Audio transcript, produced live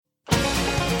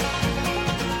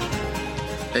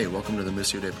Hey, welcome to the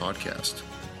Missio Dei podcast.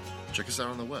 Check us out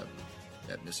on the web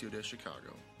at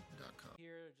missiodeichicago.com.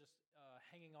 Here, just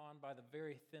hanging on by the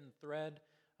very thin thread,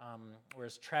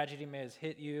 whereas tragedy may have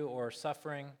hit you, or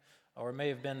suffering, or it may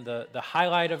have been the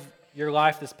highlight of your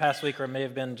life this past week, or it may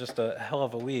have been just a hell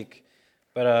of a week.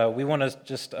 But we want to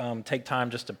just take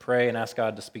time just to pray and ask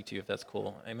God to speak to you, if that's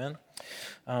cool. Amen?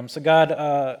 So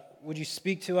God, would you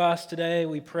speak to us today?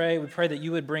 We pray that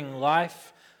you would bring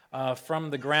life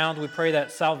from the ground. We pray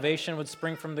that salvation would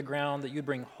spring from the ground, that you'd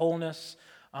bring wholeness,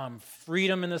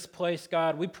 freedom in this place,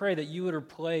 God. We pray that you would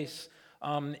replace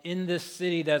in this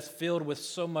city that's filled with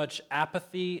so much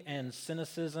apathy and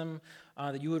cynicism,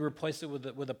 that you would replace it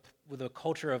with a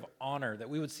culture of honor, that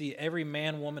we would see every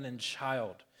man, woman, and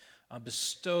child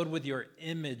bestowed with your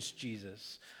image,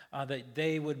 Jesus, that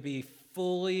they would be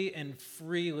fully and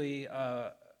freely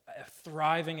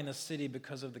thriving in the city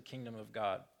because of the kingdom of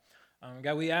God.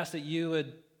 God, we ask that you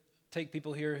would take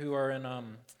people here who are in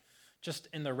just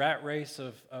in the rat race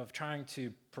of trying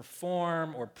to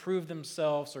perform or prove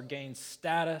themselves or gain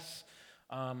status.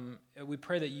 We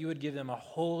pray that you would give them a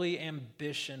holy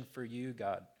ambition for you,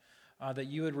 God. That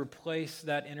you would replace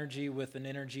that energy with an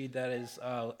energy that is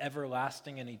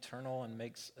everlasting and eternal and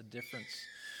makes a difference.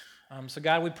 So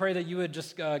God, we pray that you would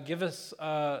just give us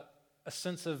a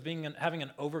sense of having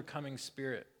an overcoming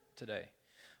spirit today.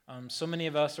 So many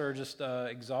of us are just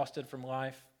exhausted from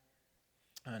life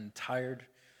and tired.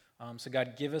 So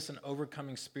God, give us an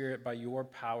overcoming spirit by your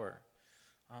power.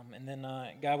 And then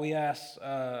God, we ask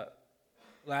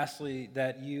lastly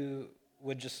that you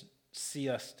would just see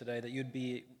us today, that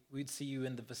we'd see you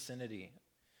in the vicinity,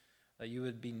 that you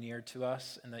would be near to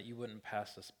us and that you wouldn't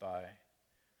pass us by,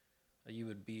 that you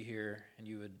would be here and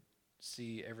you would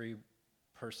see every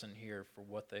person here for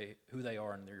who they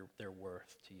are and their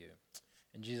worth to you.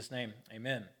 In Jesus' name,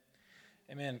 amen.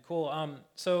 Amen. Cool.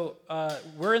 So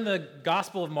we're in the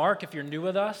Gospel of Mark. If you're new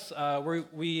with us,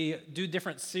 we do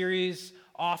different series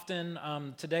often.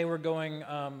 Today we're going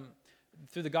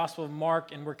through the Gospel of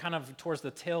Mark, and we're kind of towards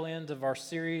the tail end of our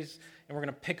series, and we're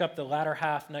going to pick up the latter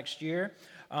half next year.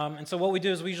 And so what we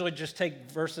do is we usually just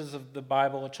take verses of the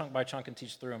Bible, chunk by chunk, and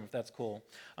teach through them, if that's cool.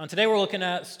 Today we're looking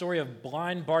at the story of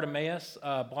blind Bartimaeus,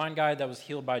 a blind guy that was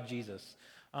healed by Jesus.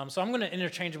 So I'm going to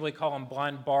interchangeably call him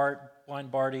blind Bart,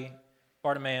 blind Barty,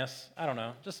 Bartimaeus. I don't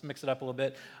know, just mix it up a little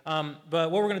bit.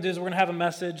 But what we're going to do is we're going to have a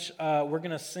message, we're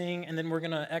going to sing, and then we're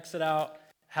going to exit out,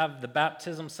 have the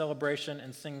baptism celebration,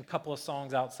 and sing a couple of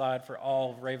songs outside for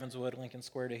all of Ravenswood, Lincoln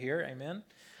Square to hear. Amen.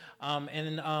 I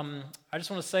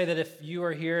just want to say that if you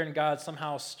are here and God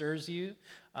somehow stirs you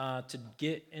to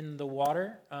get in the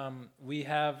water, we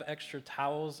have extra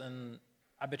towels, and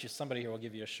I bet you somebody here will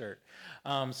give you a shirt.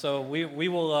 So we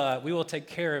will take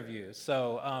care of you.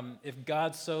 So if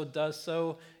God so does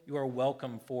so, you are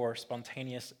welcome for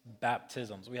spontaneous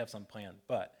baptisms. We have some planned,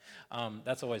 but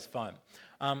that's always fun.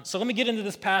 So let me get into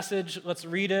this passage. Let's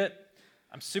read it.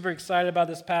 I'm super excited about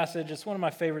this passage. It's one of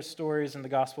my favorite stories in the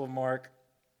Gospel of Mark,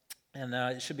 and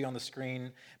it should be on the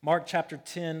screen. Mark chapter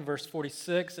 10, verse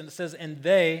 46, and it says, "And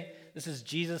this is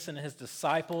Jesus and his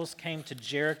disciples, came to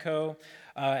Jericho.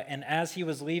 And as he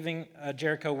was leaving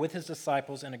Jericho with his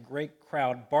disciples and a great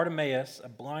crowd, Bartimaeus, a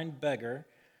blind beggar,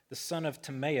 the son of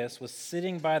Timaeus, was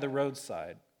sitting by the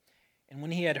roadside. And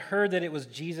when he had heard that it was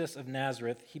Jesus of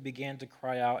Nazareth, he began to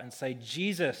cry out and say,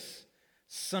 'Jesus,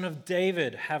 Son of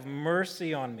David, have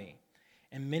mercy on me.'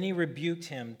 And many rebuked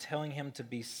him, telling him to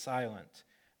be silent.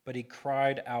 But he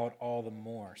cried out all the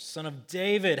more, 'Son of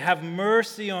David, have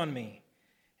mercy on me.'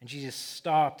 And Jesus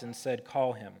stopped and said,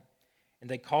 'Call him.' And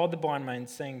they called the blind man,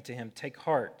 saying to him, 'Take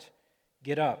heart,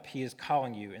 get up, he is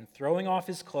calling you.' And throwing off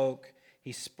his cloak,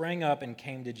 he sprang up and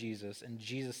came to Jesus. And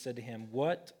Jesus said to him,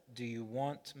 'What do you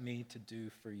want me to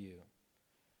do for you?'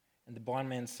 And the blind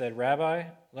man said, 'Rabbi,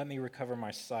 let me recover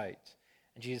my sight.'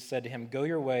 And Jesus said to him, 'Go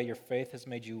your way, your faith has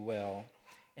made you well.'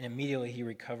 And immediately he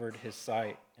recovered his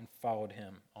sight and followed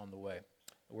him on the way."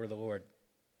 The word of the Lord.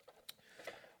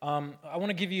 I want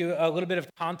to give you a little bit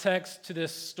of context to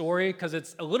this story because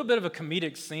it's a little bit of a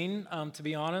comedic scene, to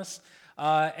be honest.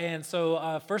 And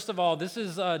so, first of all, this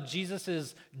is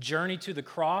Jesus' journey to the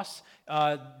cross.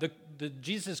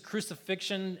 Jesus'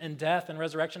 crucifixion and death and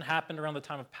resurrection happened around the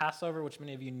time of Passover, which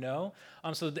many of you know.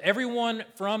 So everyone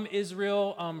from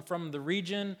Israel, from the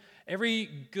region, every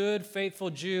good,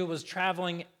 faithful Jew was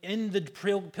traveling in the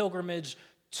pilgrimage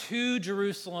to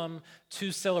Jerusalem to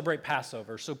celebrate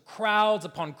Passover. So crowds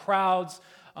upon crowds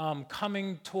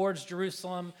coming towards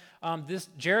Jerusalem. This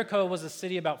Jericho was a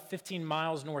city about 15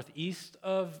 miles northeast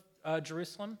of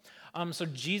Jerusalem. So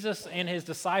Jesus and his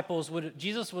disciples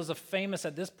Jesus was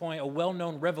at this point, a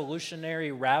well-known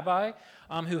revolutionary rabbi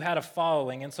who had a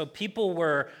following. And so people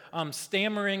were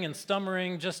stammering and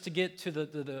stummering just to get to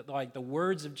the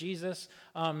words of Jesus.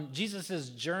 Jesus'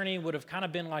 journey would have kind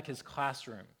of been like his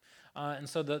classroom. And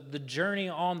so the journey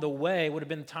on the way would have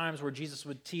been times where Jesus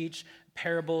would teach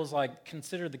parables like,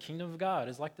 consider the kingdom of God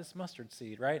is like this mustard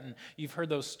seed, right? And you've heard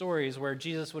those stories where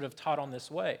Jesus would have taught on this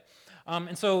way.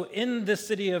 And so in this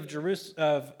city of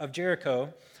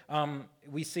Jericho,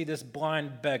 we see this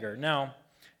blind beggar. Now,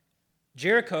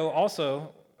 Jericho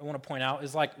also, I want to point out,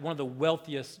 is like one of the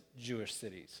wealthiest Jewish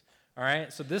cities, all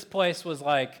right? So this place was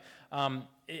like,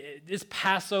 it's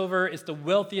Passover, it's the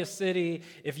wealthiest city.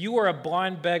 If you were a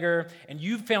blind beggar and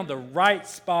you found the right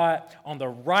spot on the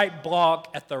right block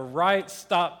at the right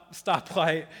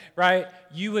stoplight, right,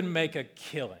 you would make a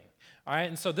killing, all right?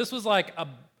 And so this was like a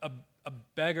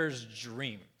beggar's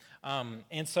dream.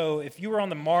 And so if you were on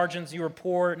the margins, you were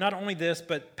poor. Not only this,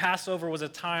 but Passover was a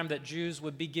time that Jews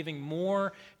would be giving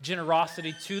more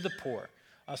generosity to the poor.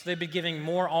 So they'd be giving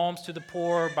more alms to the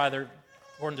poor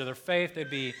according to their faith. They'd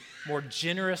be more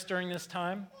generous during this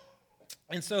time.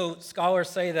 And so scholars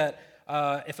say that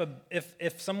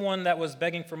if someone that was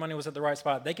begging for money was at the right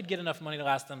spot, they could get enough money to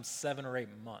last them 7 or 8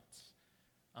 months,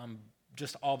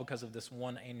 just all because of this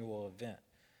one annual event.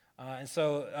 And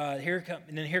so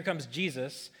here comes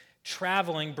Jesus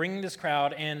traveling, bringing this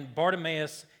crowd, and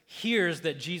Bartimaeus hears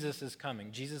that Jesus is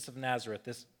coming, Jesus of Nazareth,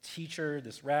 this teacher,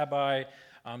 this rabbi,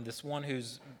 this one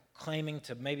who's claiming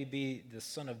to maybe be the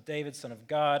son of David, son of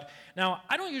God. Now,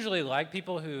 I don't usually like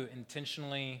people who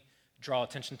intentionally draw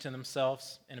attention to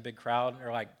themselves in a big crowd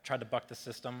or like try to buck the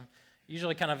system.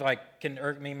 Usually kind of like can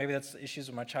irk me. Maybe that's issues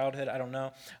with my childhood. I don't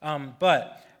know.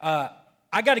 But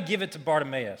I got to give it to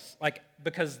Bartimaeus,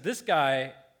 because this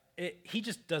guy, he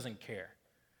just doesn't care.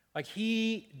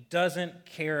 He doesn't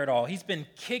care at all. He's been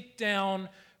kicked down,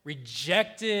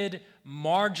 rejected,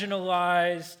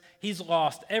 marginalized. He's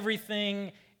lost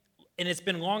everything, and it's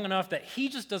been long enough that he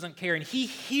just doesn't care. And he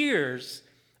hears,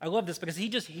 I love this, because he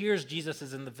just hears Jesus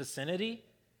is in the vicinity,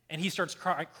 and he starts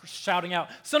shouting out,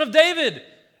 "Son of David,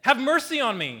 have mercy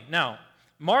on me." Now,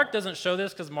 Mark doesn't show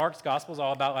this because Mark's gospel is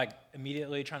all about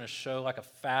immediately trying to show a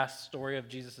fast story of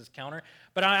Jesus' counter.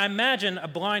 But I imagine a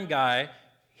blind guy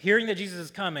hearing that Jesus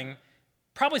is coming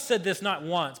probably said this not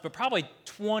once, but probably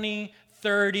 20,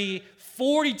 30,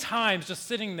 40 times just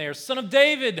sitting there. "Son of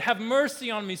David, have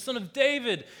mercy on me. Son of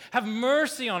David, have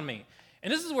mercy on me."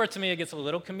 And this is where to me it gets a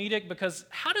little comedic, because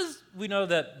how does we know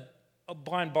that a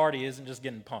blind Barty isn't just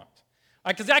getting punked?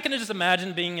 Because I can just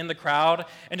imagine being in the crowd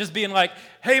and just being like,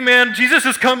 "Hey, man, Jesus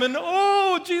is coming.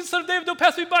 Oh, Jesus, son of David, don't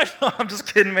pass me by." No, I'm just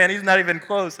kidding, man. He's not even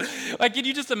close. Can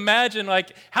you just imagine,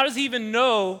 how does he even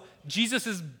know Jesus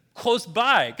is close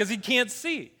by? Because he can't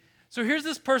see. So here's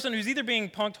this person who's either being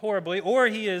punked horribly, or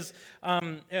he is,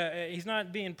 he's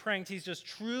not being pranked. He's just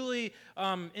truly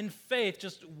in faith,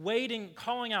 just waiting,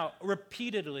 calling out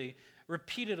repeatedly,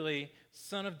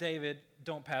 "Son of David,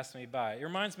 don't pass me by." It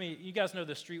reminds me, you guys know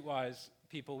the Streetwise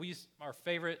people. Our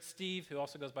favorite, Steve, who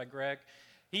also goes by Greg,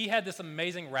 he had this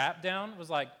amazing rap down. It was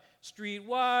like,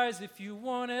 "Streetwise, if you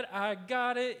want it, I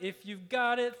got it. If you've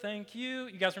got it, thank you."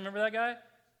 You guys remember that guy?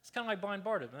 It's kind of like blind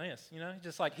Bartimaeus,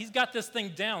 just he's got this thing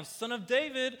down. "Son of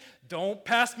David, don't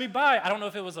pass me by." I don't know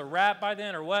if it was a rap by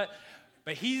then or what,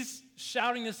 but he's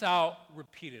shouting this out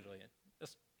repeatedly.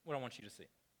 That's what I want you to see.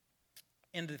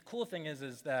 And the cool thing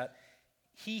is that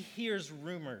he hears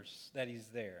rumors that he's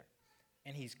there,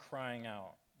 and he's crying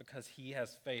out because he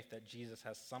has faith that Jesus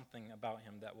has something about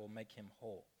him that will make him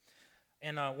whole.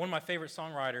 And one of my favorite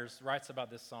songwriters writes about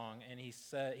this song, and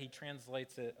he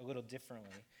translates it a little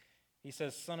differently. He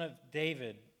says, "Son of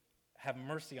David, have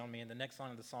mercy on me." And the next line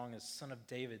of the song is, "Son of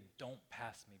David, don't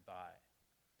pass me by."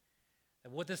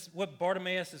 And what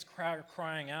Bartimaeus is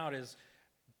crying out is,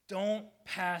 "Don't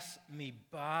pass me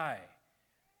by."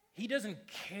 He doesn't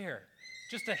care.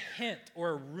 Just a hint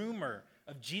or a rumor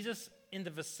of Jesus in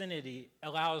the vicinity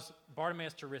allows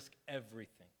Bartimaeus to risk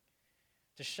everything,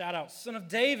 to shout out, "Son of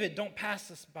David, don't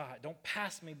pass us by. Don't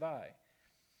pass me by."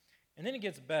 And then it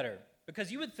gets better.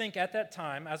 Because you would think at that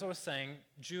time, as I was saying,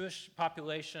 Jewish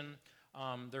population,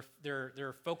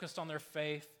 they're focused on their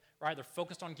faith, right? They're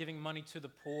focused on giving money to the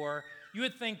poor. You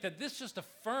would think that this just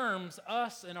affirms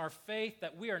us in our faith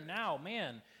that we are now,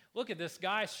 man, look at this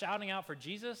guy shouting out for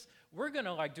Jesus. We're going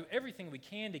to do everything we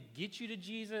can to get you to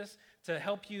Jesus, to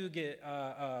help you get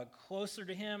closer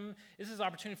to him. This is an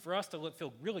opportunity for us to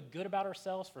feel really good about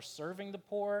ourselves for serving the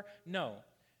poor. No,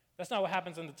 that's not what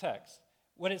happens in the text.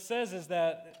 What it says is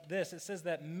that it says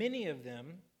that many of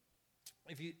them,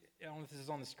 I don't know if this is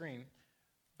on the screen,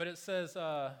 But it says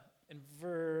in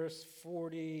verse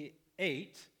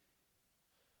 48,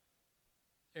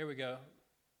 there we go,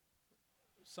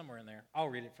 somewhere in there. I'll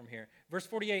read it from here. Verse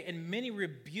 48, and many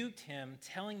rebuked him,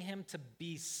 telling him to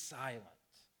be silent.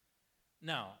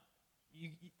 Now, you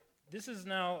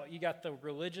got the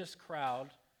religious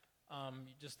crowd,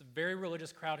 just the very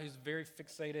religious crowd who's very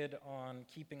fixated on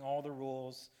keeping all the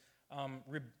rules.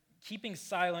 Keeping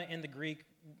silent in the Greek,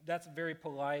 that's very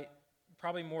polite.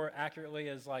 Probably more accurately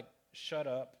is like, shut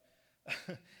up.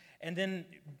 And then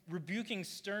rebuking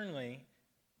sternly,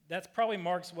 that's probably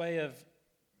Mark's way of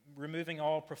removing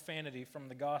all profanity from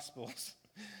the Gospels.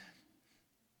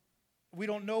 We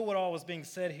don't know what all was being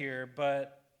said here,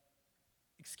 but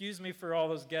excuse me for all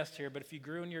those guests here, but if you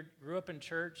grew up in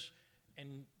church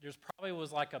and there's probably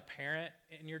was like a parent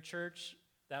in your church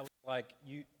that was like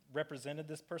you represented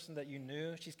this person that you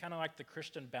knew. She's kind of like the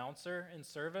Christian bouncer in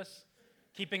service,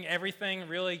 keeping everything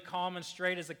really calm and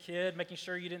straight as a kid, making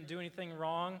sure you didn't do anything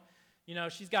wrong. You know,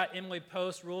 she's got Emily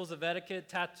Post's rules of etiquette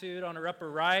tattooed on her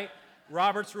upper right,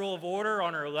 Robert's rule of order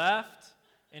on her left,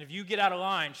 and if you get out of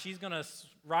line, she's going to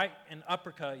right and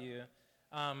uppercut you.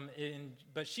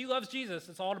 But she loves Jesus.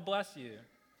 It's all to bless you.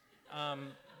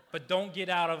 But don't get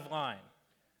out of line.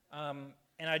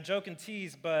 And I joke and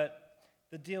tease, but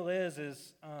the deal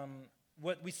is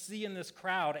what we see in this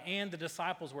crowd, and the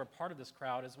disciples were a part of this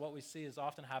crowd, is what we see is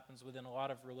often happens within a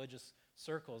lot of religious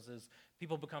circles, is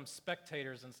people become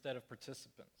spectators instead of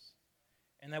participants.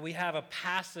 And that we have a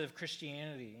passive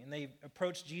Christianity, and they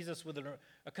approach Jesus with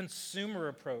a consumer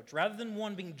approach, rather than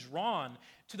one being drawn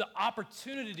to the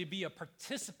opportunity to be a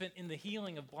participant in the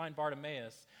healing of blind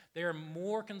Bartimaeus. They are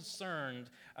more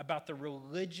concerned about the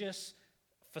religious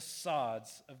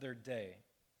facades of their day.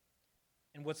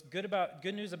 And what's good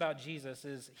news about Jesus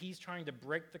is he's trying to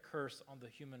break the curse on the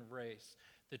human race,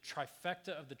 the trifecta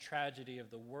of the tragedy of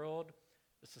the world,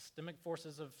 the systemic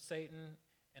forces of Satan,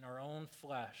 and our own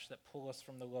flesh that pull us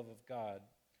from the love of God.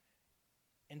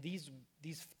 And these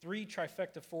three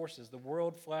trifecta forces, the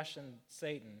world, flesh, and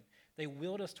Satan, they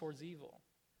wield us towards evil.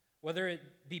 Whether it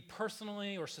be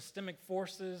personally or systemic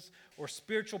forces or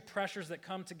spiritual pressures that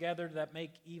come together that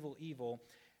make evil evil,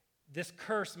 this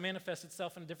curse manifests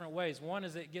itself in different ways. One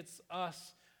is it gets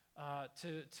us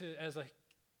to as a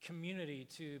community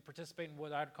to participate in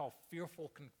what I'd call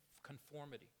fearful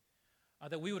conformity.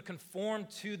 That we would conform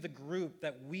to the group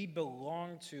that we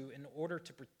belong to in order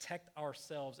to protect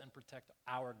ourselves and protect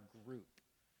our group.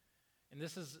 And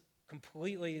this is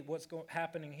completely what's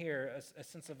happening here, a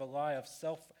sense of a lie of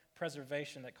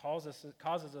self-preservation that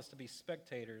causes us to be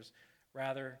spectators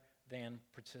rather than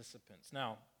participants.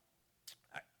 Now,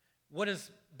 what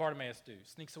does Bartimaeus do?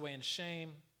 Sneaks away in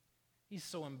shame. He's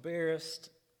so embarrassed.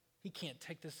 He can't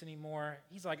take this anymore.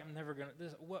 He's like, I'm never going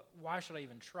to, why should I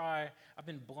even try? I've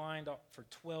been blind for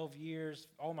 12 years,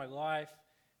 all my life.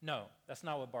 No, that's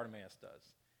not what Bartimaeus does.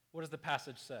 What does the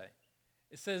passage say?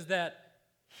 It says that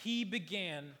he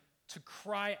began to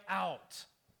cry out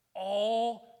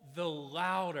all the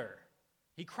louder.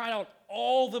 He cried out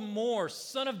all the more,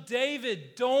 Son of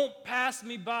David, don't pass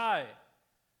me by.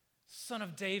 Son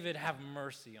of David, have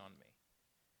mercy on me.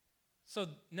 So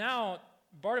now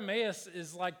Bartimaeus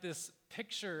is like this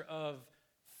picture of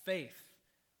faith.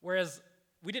 Whereas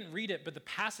we didn't read it, but the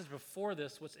passage before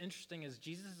this, what's interesting is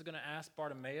Jesus is going to ask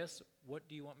Bartimaeus, what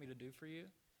do you want me to do for you?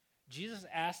 Jesus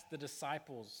asked the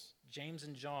disciples, James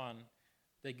and John,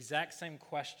 the exact same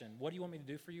question. What do you want me to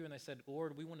do for you? And they said,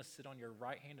 Lord, we want to sit on your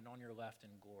right hand and on your left in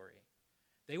glory.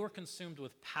 They were consumed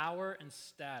with power and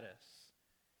status.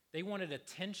 They wanted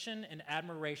attention and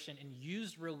admiration and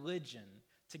used religion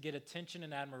to get attention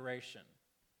and admiration.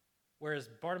 Whereas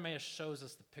Bartimaeus shows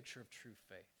us the picture of true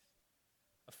faith.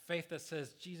 A faith that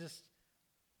says, Jesus,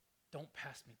 don't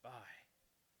pass me by.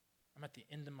 I'm at the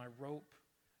end of my rope.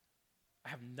 I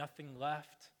have nothing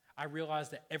left. I realize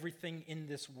that everything in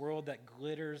this world that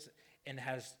glitters and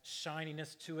has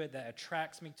shininess to it, that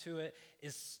attracts me to it,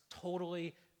 is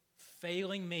totally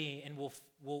failing me and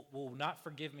will not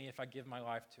forgive me if I give my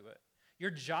life to it.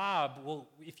 Your job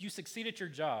if you succeed at your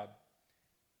job,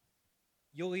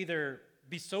 you'll either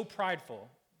be so prideful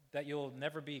that you'll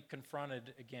never be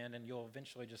confronted again and you'll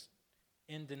eventually just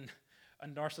end in a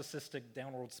narcissistic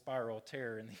downward spiral of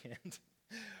terror in the end.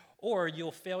 Or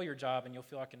you'll fail your job and you'll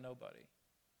feel like a nobody.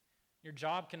 Your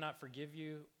job cannot forgive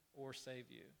you or save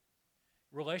you.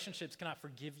 Relationships cannot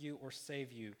forgive you or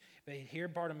save you. But here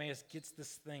Bartimaeus gets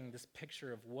this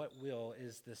picture of what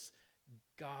is this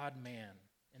God-man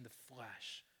in the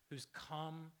flesh who's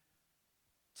come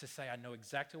to say, I know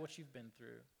exactly what you've been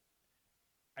through.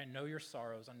 I know your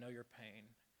sorrows, I know your pain,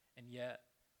 and yet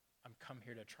I'm come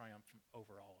here to triumph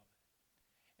over all of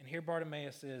it. And here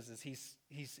Bartimaeus is he's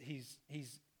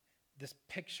this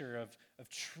picture of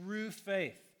true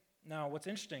faith. Now, what's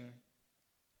interesting,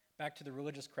 back to the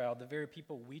religious crowd, the very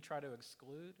people we try to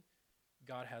exclude,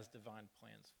 God has divine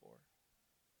plans for.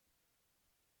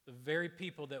 The very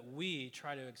people that we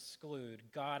try to exclude,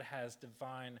 God has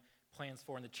divine plans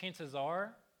for. And the chances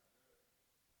are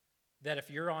that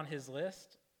if you're on his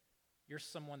list, you're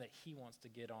someone that he wants to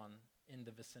get on in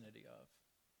the vicinity of.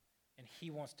 And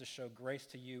he wants to show grace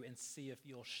to you and see if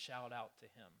you'll shout out to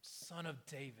him, Son of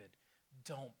David,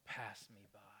 don't pass me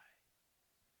by.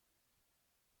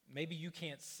 Maybe you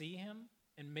can't see him,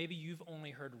 and maybe you've only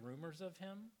heard rumors of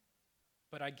him,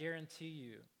 but I guarantee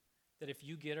you that if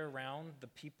you get around the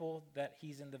people that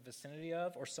he's in the vicinity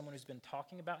of, or someone who's been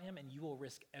talking about him, and you will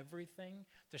risk everything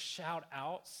to shout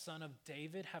out, Son of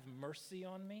David, have mercy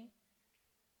on me,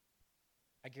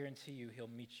 I guarantee you he'll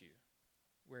meet you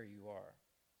where you are.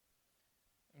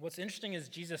 And what's interesting is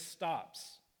Jesus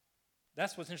stops.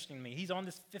 That's what's interesting to me. He's on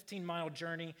this 15-mile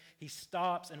journey. He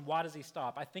stops, and why does he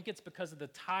stop? I think it's because of the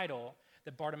title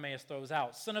that Bartimaeus throws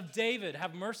out. Son of David,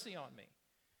 have mercy on me.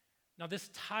 Now, this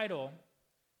title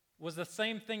was the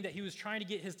same thing that he was trying to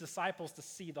get his disciples to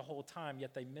see the whole time,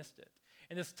 yet they missed it.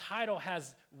 And this title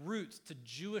has roots to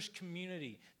Jewish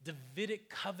community, Davidic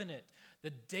covenant,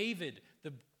 that David,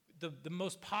 the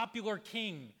most popular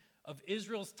king of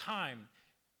Israel's time,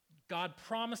 God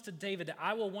promised to David that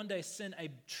I will one day send a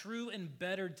true and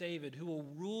better David who will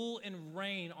rule and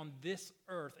reign on this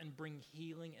earth and bring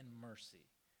healing and mercy.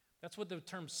 That's what the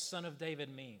term Son of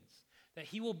David means, that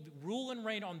he will rule and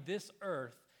reign on this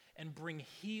earth and bring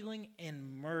healing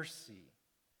and mercy.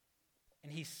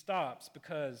 And he stops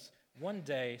because one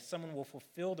day someone will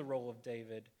fulfill the role of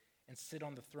David and sit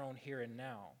on the throne here and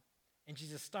now. And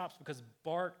Jesus stops because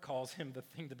Bart calls him the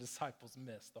thing the disciples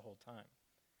missed the whole time.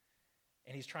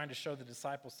 And he's trying to show the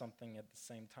disciples something at the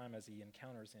same time as he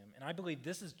encounters him. And I believe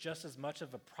this is just as much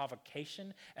of a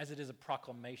provocation as it is a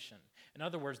proclamation. In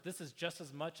other words, this is just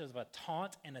as much of a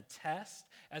taunt and a test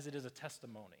as it is a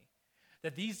testimony.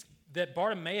 That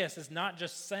Bartimaeus is not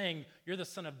just saying, you're the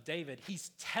son of David.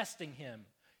 He's testing him.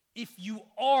 If you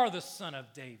are the son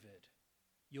of David,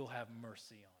 you'll have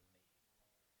mercy on me.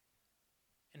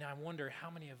 And I wonder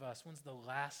how many of us, when's the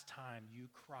last time you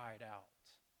cried out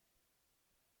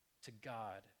to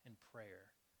God in prayer,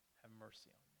 have mercy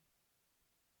on me?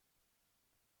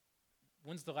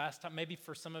 When's the last time? Maybe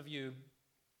for some of you,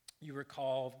 you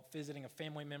recall visiting a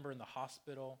family member in the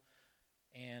hospital,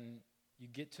 and you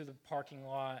get to the parking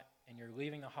lot, and you're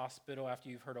leaving the hospital after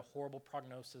you've heard a horrible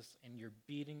prognosis, and you're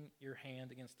beating your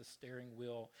hand against the steering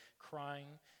wheel, crying,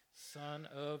 Son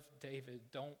of David,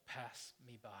 don't pass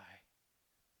me by.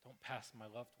 Don't pass my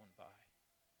loved one by.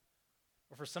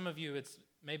 Or for some of you, it's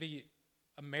maybe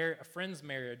a friend's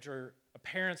marriage or a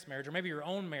parent's marriage, or maybe your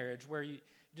own marriage, where you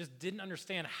just didn't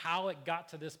understand how it got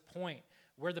to this point,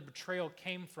 where the betrayal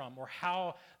came from, or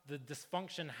how the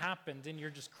dysfunction happened, and you're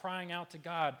just crying out to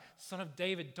God, Son of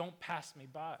David, don't pass me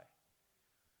by.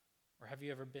 Or have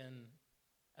you ever been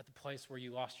at the place where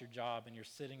you lost your job and you're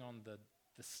sitting on the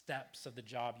steps of the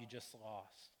job you just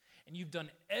lost, and you've done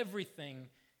everything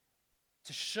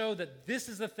to show that this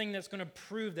is the thing that's going to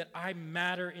prove that I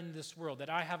matter in this world, that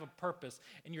I have a purpose,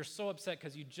 and you're so upset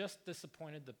because you just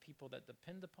disappointed the people that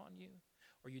depend upon you,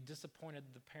 or you disappointed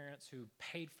the parents who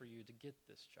paid for you to get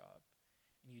this job,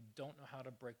 and you don't know how to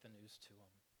break the news to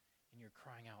them, and you're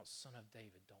crying out, Son of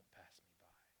David, don't pass me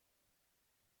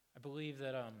by. I believe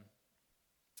that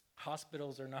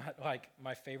hospitals are not like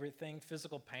my favorite thing.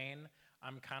 Physical pain,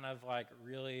 I'm kind of like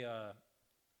really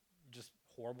just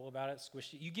horrible about it,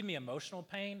 squishy. You give me emotional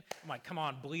pain, I'm like, come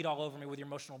on, bleed all over me with your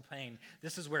emotional pain.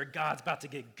 This is where God's about to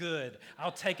get good.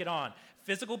 I'll take it on.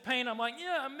 Physical pain, I'm like,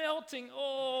 yeah, I'm melting.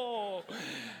 Oh,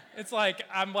 it's like,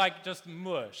 I'm like just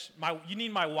mush. You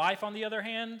need my wife, on the other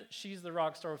hand. She's the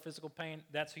rock star of physical pain.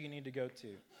 That's who you need to go to.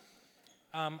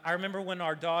 I remember when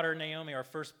our daughter, Naomi, our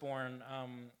firstborn,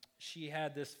 she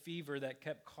had this fever that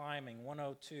kept climbing,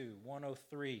 102,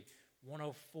 103,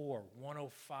 104,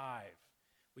 105.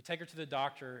 We take her to the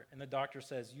doctor, and the doctor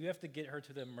says, you have to get her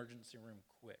to the emergency room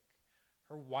quick.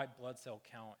 Her white blood cell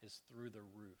count is through the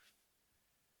roof.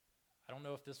 I don't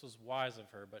know if this was wise of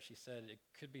her, but she said it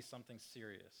could be something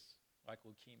serious, like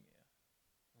leukemia.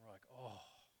 And we're like, oh.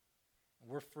 And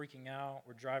we're freaking out.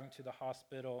 We're driving to the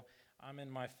hospital. I'm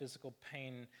in my physical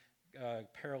pain,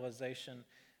 paralyzation.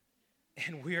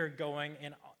 And we are going,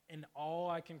 and all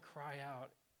I can cry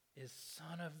out is,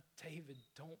 Son of David,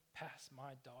 don't pass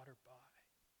my daughter by.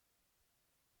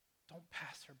 Don't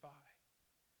pass her by.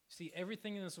 See,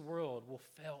 everything in this world will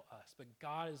fail us, but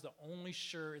God is the only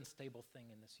sure and stable thing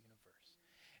in this universe.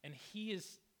 And he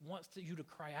is wants you to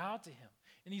cry out to him.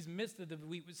 In these midst of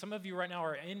some of you right now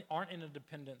aren't in a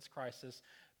dependence crisis,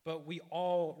 but we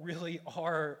all really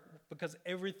are, because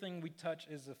everything we touch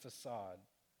is a facade.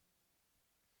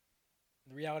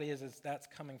 The reality is that's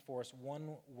coming for us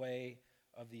one way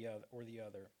or the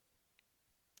other.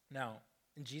 Now,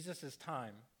 in Jesus'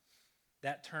 time,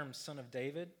 that term son of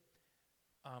David,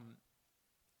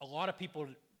 a lot of people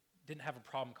didn't have a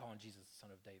problem calling Jesus the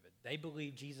son of David. They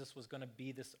believed Jesus was going to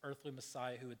be this earthly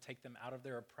Messiah who would take them out of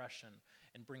their oppression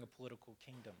and bring a political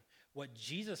kingdom. What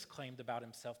Jesus claimed about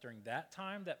himself during that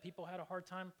time that people had a hard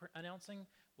time announcing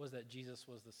was that Jesus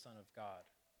was the Son of God.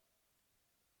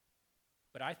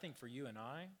 But I think for you and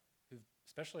I,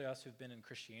 especially us who've been in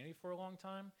Christianity for a long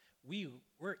time,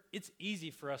 it's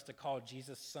easy for us to call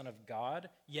Jesus Son of God.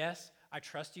 Yes, I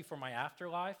trust you for my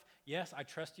afterlife. Yes, I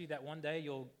trust you that one day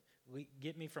you'll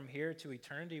get me from here to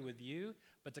eternity with you.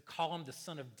 But to call him the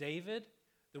Son of David,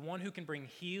 the one who can bring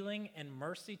healing and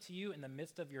mercy to you in the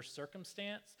midst of your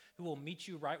circumstance, who will meet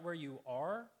you right where you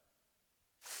are,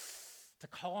 to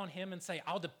call on him and say,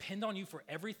 I'll depend on you for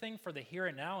everything for the here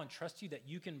and now and trust you that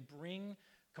you can bring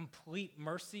complete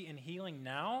mercy and healing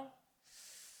now,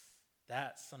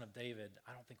 that Son of David,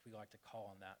 I don't think we like to call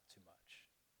on that too much.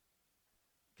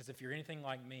 Because if you're anything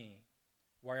like me,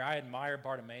 where I admire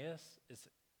Bartimaeus is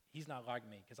he's not like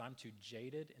me because I'm too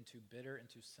jaded and too bitter and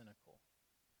too cynical.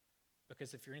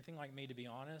 Because if you're anything like me, to be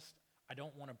honest, I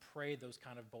don't want to pray those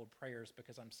kind of bold prayers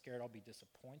because I'm scared I'll be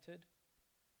disappointed.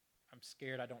 I'm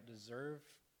scared I don't deserve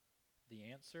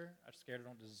the answer. I'm scared I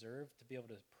don't deserve to be able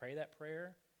to pray that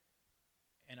prayer.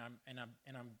 And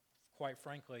I'm quite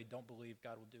frankly don't believe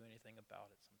God will do anything about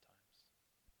it sometimes.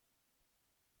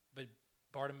 But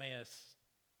Bartimaeus,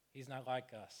 he's not like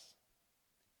us.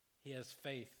 He has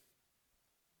faith.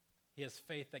 He has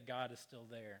faith that God is still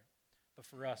there. But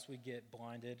for us, we get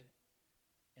blinded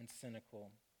and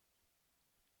cynical.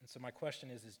 And so my question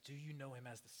is do you know him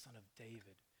as the Son of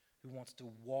David, who wants to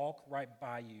walk right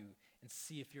by you and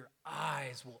see if your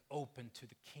eyes will open to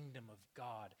the kingdom of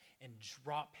God and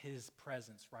drop his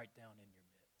presence right down in your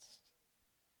midst?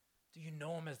 Do you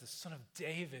know him as the Son of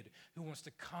David, who wants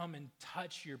to come and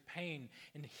touch your pain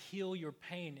and heal your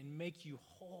pain and make you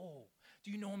whole?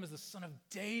 Do you know him as the Son of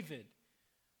David,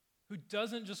 who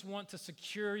doesn't just want to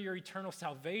secure your eternal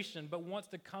salvation, but wants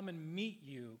to come and meet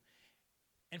you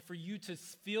and for you to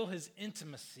feel his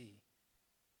intimacy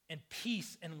and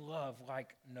peace and love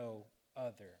like no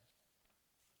other?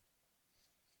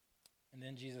 And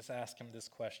then Jesus asked him this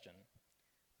question: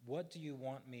 what do you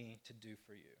want me to do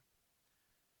for you?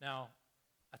 Now,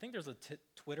 I think there's a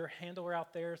Twitter handler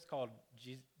out there. It's called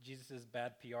Jesus'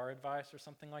 Bad PR Advice or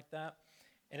something like that.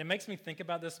 And it makes me think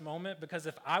about this moment because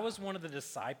if I was one of the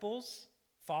disciples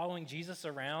following Jesus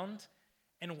around,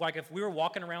 and like if we were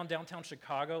walking around downtown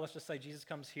Chicago, let's just say Jesus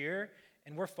comes here,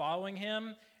 and we're following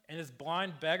him, and this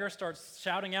blind beggar starts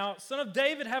shouting out, "Son of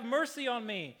David, have mercy on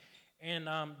me," and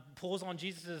pulls on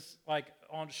Jesus'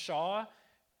 on Shaw,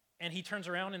 and he turns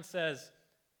around and says,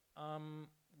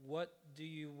 "What do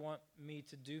you want me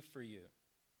to do for you?"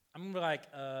 I'm gonna be like,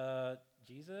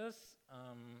 Jesus,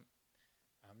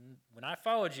 when I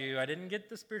followed you, I didn't get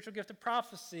the spiritual gift of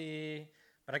prophecy,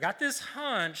 but I got this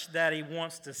hunch that he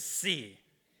wants to see.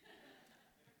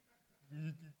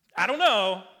 I don't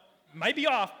know, might be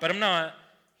off, but I'm not.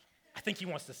 I think he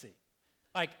wants to see.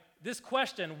 This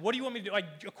question, what do you want me to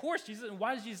do? Of course, Jesus, and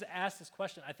why does Jesus ask this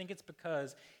question? I think it's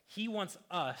because he wants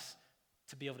us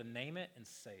to be able to name it and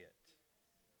say it.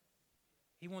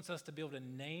 He wants us to be able to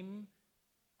name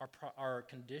our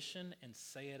condition and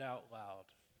say it out loud.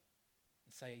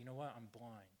 And say, you know what, I'm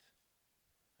blind.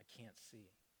 I can't see.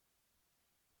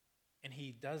 And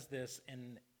he does this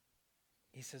and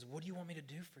he says, what do you want me to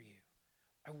do for you?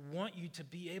 I want you to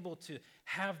be able to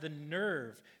have the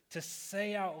nerve to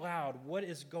say out loud what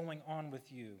is going on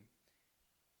with you.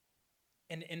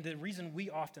 And the reason we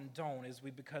often don't is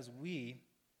because we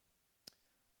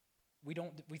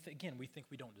think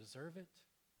we don't deserve it.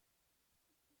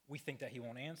 We think that he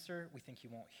won't answer, we think he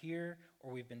won't hear,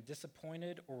 or we've been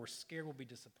disappointed, or we're scared we'll be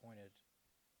disappointed.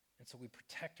 And so we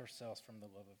protect ourselves from the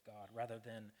love of God rather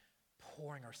than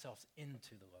pouring ourselves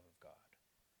into the love of God.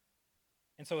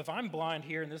 And so if I'm blind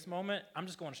here in this moment, I'm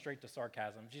just going straight to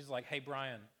sarcasm. Jesus is like, hey,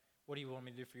 Brian, what do you want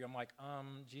me to do for you? I'm like,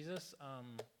 Jesus,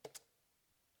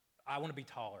 I want to be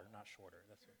taller, not shorter.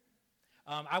 That's it.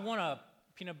 I want a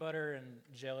peanut butter and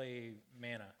jelly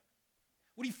manna.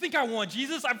 What do you think I want,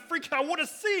 Jesus? I want to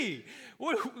see.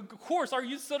 Of course, are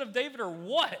you Son of David or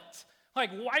what?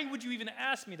 Why would you even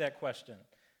ask me that question?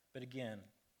 But again,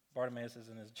 Bartimaeus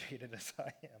isn't as jaded as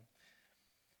I am.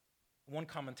 One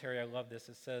commentary, I love this,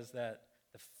 it says that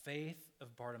the faith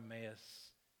of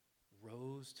Bartimaeus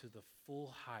rose to the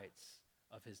full heights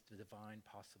of his divine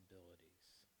possibilities.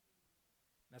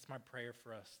 That's my prayer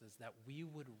for us, is that we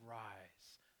would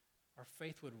rise, our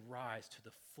faith would rise to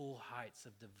the full heights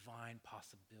of divine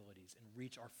possibilities and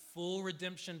reach our full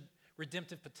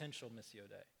redemptive potential, Missio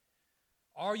Dei.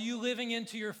 Are you living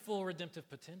into your full redemptive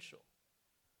potential?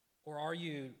 Or are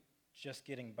you just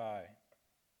getting by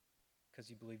because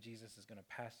you believe Jesus is going to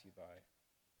pass you by?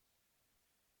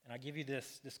 And I give you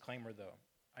this disclaimer, though.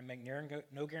 I make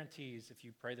no guarantees if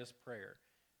you pray this prayer,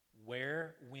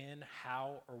 where, when,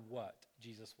 how, or what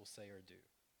Jesus will say or do.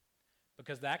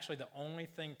 Because actually the only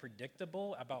thing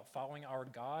predictable about following our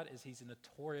God is he's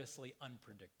notoriously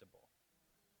unpredictable.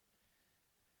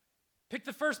 Pick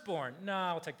the firstborn. No,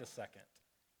 I'll take the second.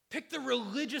 Pick the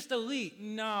religious elite.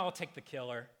 No, I'll take the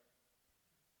killer.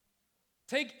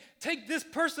 Take this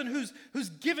person who's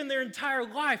given their entire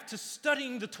life to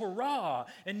studying the Torah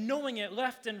and knowing it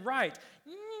left and right.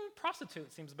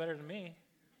 Prostitute seems better to me.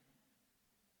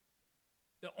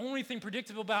 The only thing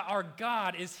predictable about our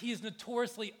God is he is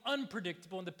notoriously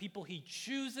unpredictable in the people he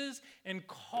chooses and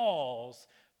calls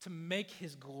to make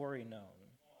his glory known.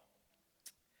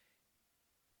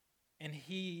 And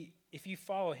if you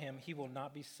follow him, he will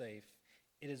not be safe.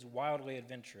 It is wildly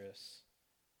adventurous.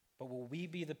 But will we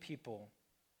be the people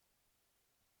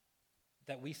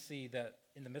that we see that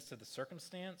in the midst of the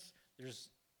circumstance,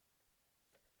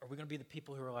 are we going to be the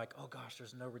people who are like, oh gosh,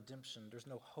 there's no redemption, there's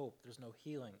no hope, there's no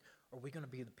healing? Or are we going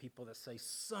to be the people that say,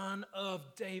 Son of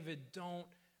David, don't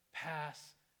pass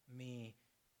me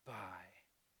by?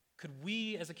 Could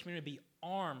we as a community be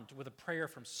armed with a prayer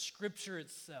from Scripture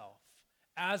itself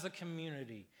as a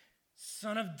community?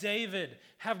 Son of David,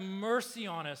 have mercy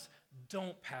on us,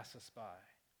 don't pass us by.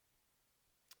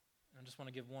 And I just want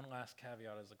to give one last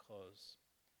caveat as a close.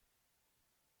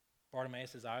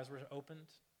 Bartimaeus' eyes were opened.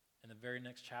 In the very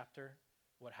next chapter,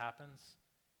 what happens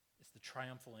is the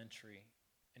triumphal entry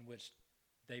in which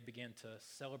they began to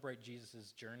celebrate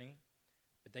Jesus' journey,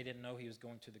 but they didn't know he was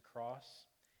going to the cross.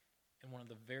 And one of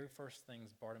the very first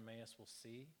things Bartimaeus will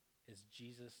see is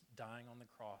Jesus dying on the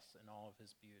cross in all of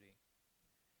his beauty.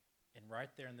 And right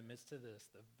there in the midst of this,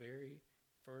 the very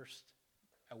first,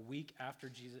 a week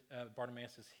after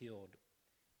Bartimaeus is healed,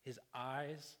 his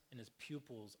eyes and his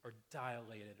pupils are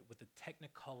dilated with the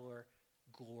technicolor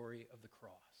glory of the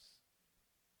cross.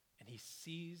 And he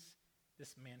sees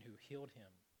this man who healed him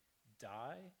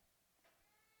die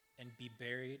and be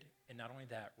buried, and not only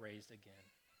that, raised again.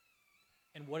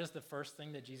 And what is the first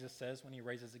thing that Jesus says when he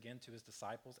raises again to his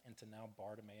disciples and to now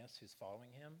Bartimaeus who's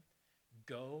following him?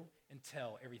 Go and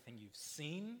tell everything you've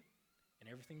seen and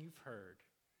everything you've heard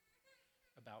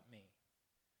about me.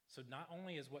 So not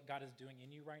only is what God is doing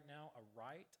in you right now a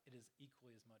right, it is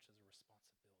equally as much as a responsibility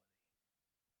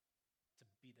to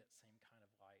be that same kind